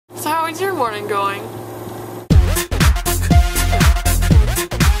is your morning going?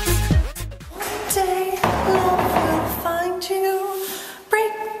 One day love will find you,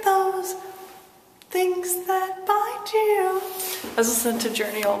 break those things that bind you. I was listening to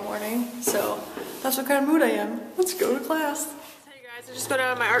Journey all morning, so that's what kind of mood I am. Let's go to class. Hey guys, I just got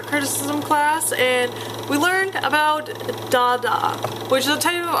out of my art criticism class and we learned about Dada, which is a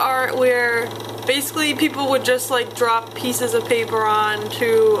type of art where basically people would just like drop pieces of paper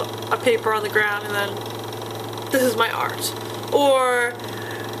onto a paper on the ground and then this is my art. Or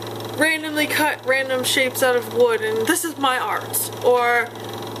randomly cut random shapes out of wood and this is my art. Or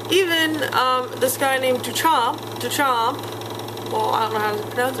even this guy named Duchamp, well I don't know how to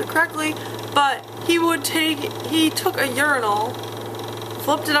pronounce it correctly, but he took a urinal,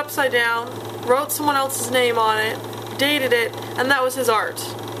 flipped it upside down, wrote someone else's name on it, dated it, and that was his art.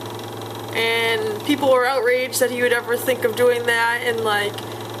 And people were outraged that he would ever think of doing that, and like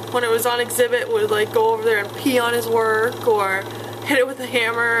when it was on exhibit would like go over there and pee on his work or hit it with a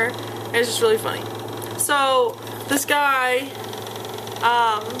hammer. It's just really funny. So this guy,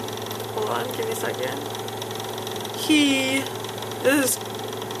 hold on, give me a second. This is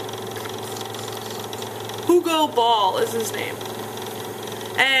Hugo Ball is his name.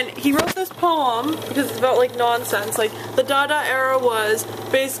 And he wrote this poem because it's about like nonsense. Like the Dada era was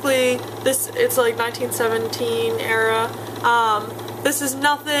basically this, it's like 1917 era. This is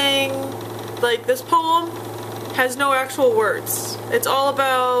nothing, like this poem has no actual words. It's all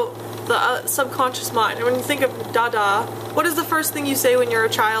about the subconscious mind. And when you think of Dada, what is the first thing you say when you're a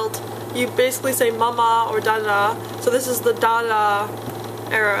child? You basically say mama or Dada. So this is the Dada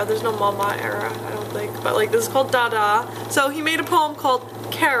era. There's no mama era, I don't think. But like this is called Dada. So he made a poem called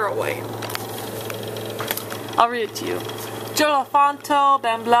Caraway. I'll read it to you. Jolafanto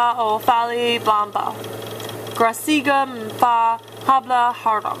bambla o fali bamba. Grasiga mfa habla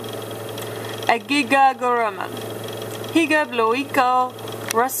hardam. Egiga guraman. Higa bloiko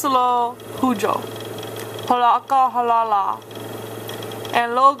resolo hujo. Holaka halala.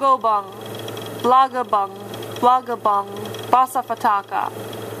 And logo bang. Blaga bang. Blaga bang. Basa fataka.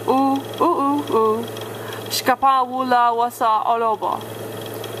 Shkapa wula wasa olobo.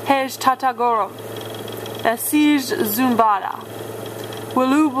 Hej tatagorum. Esij zumbada.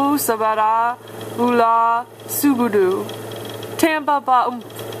 Wilubu sabada. Ula subudu. Tamba baum.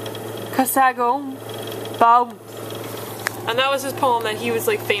 Kasagum. Baum. And that was his poem that he was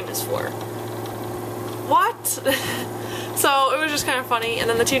like famous for. What? So it was just kind of funny, and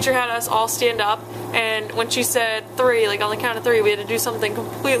then the teacher had us all stand up, and when she said 3, like on the count of 3, we had to do something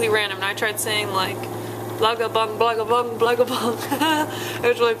completely random, and I tried saying like blaga bung, blaga bung, blaga bung. It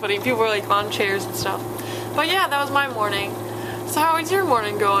was really funny. People were like on chairs and stuff. But yeah, that was my morning. So how is your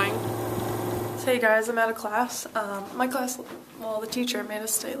morning going? So hey guys, I'm out of class. My class, well, the teacher made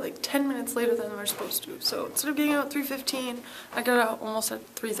us stay like 10 minutes later than we were supposed to. So instead of getting out at 3:15, I got out almost at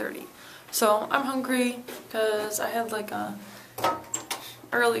 3:30. So I'm hungry because I had like a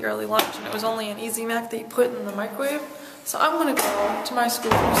early lunch and it was only an Easy Mac that you put in the microwave. So I'm gonna go to my school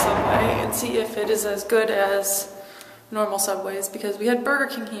through Subway and see if it is as good as normal Subways, because we had Burger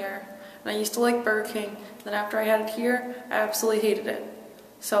King here and I used to like Burger King. Then after I had it here, I absolutely hated it.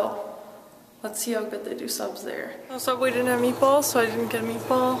 So let's see how good they do subs there. Well, Subway didn't have meatballs, so I didn't get a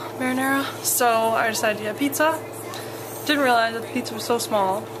meatball marinara. So I decided to get pizza. Didn't realize that the pizza was so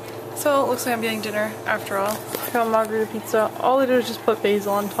small. So it looks like I'm getting dinner after all. I got margarita pizza. All I did was just put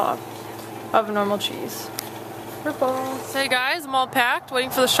basil on top of normal cheese. Hey guys, I'm all packed, waiting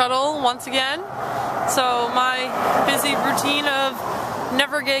for the shuttle once again. So my busy routine of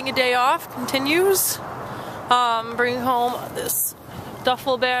never getting a day off continues. Bringing home this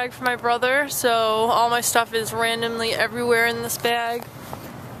duffel bag for my brother, so all my stuff is randomly everywhere in this bag.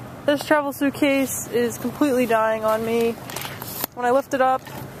 This travel suitcase is completely dying on me. When I lift it up,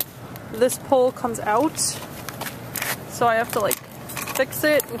 this pole comes out, so I have to like fix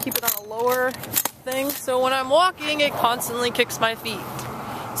it and keep it on a lower thing. So when I'm walking, it constantly kicks my feet.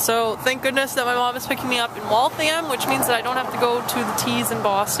 So thank goodness that my mom is picking me up in Waltham, which means that I don't have to go to the T's in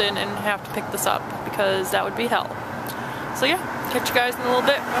Boston and have to pick this up, because that would be hell. So yeah, catch you guys in a little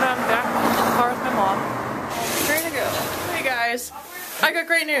bit when I'm back in the car with my mom. Ready to go. Hey guys, I got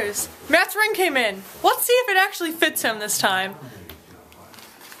great news. Matt's ring came in. Let's see if it actually fits him this time.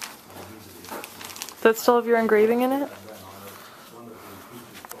 Does that still have your engraving in it?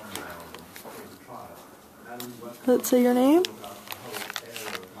 Does it say your name?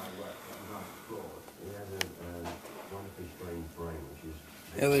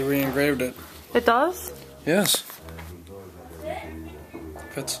 Yeah, they re-engraved it. It does? Yes.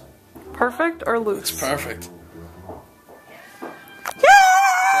 Fits. Perfect or loose? It's perfect.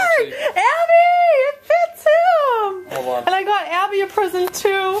 Yay! present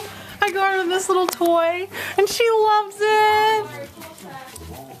too. I got her this little toy and she loves it.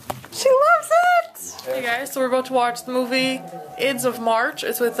 She loves it! Hey guys, so we're about to watch the movie Ids of March.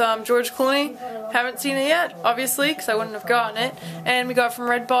 It's with George Clooney. Haven't seen it yet, obviously, because I wouldn't have gotten it. And we got it from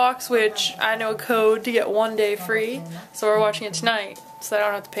Redbox, which I know a code to get 1 day free. So we're watching it tonight, so I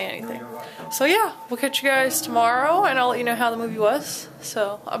don't have to pay anything. So yeah, we'll catch you guys tomorrow, and I'll let you know how the movie was.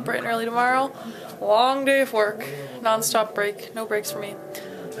 So up bright and early tomorrow. Long day of work. Non-stop break. No breaks for me.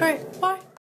 Alright, bye.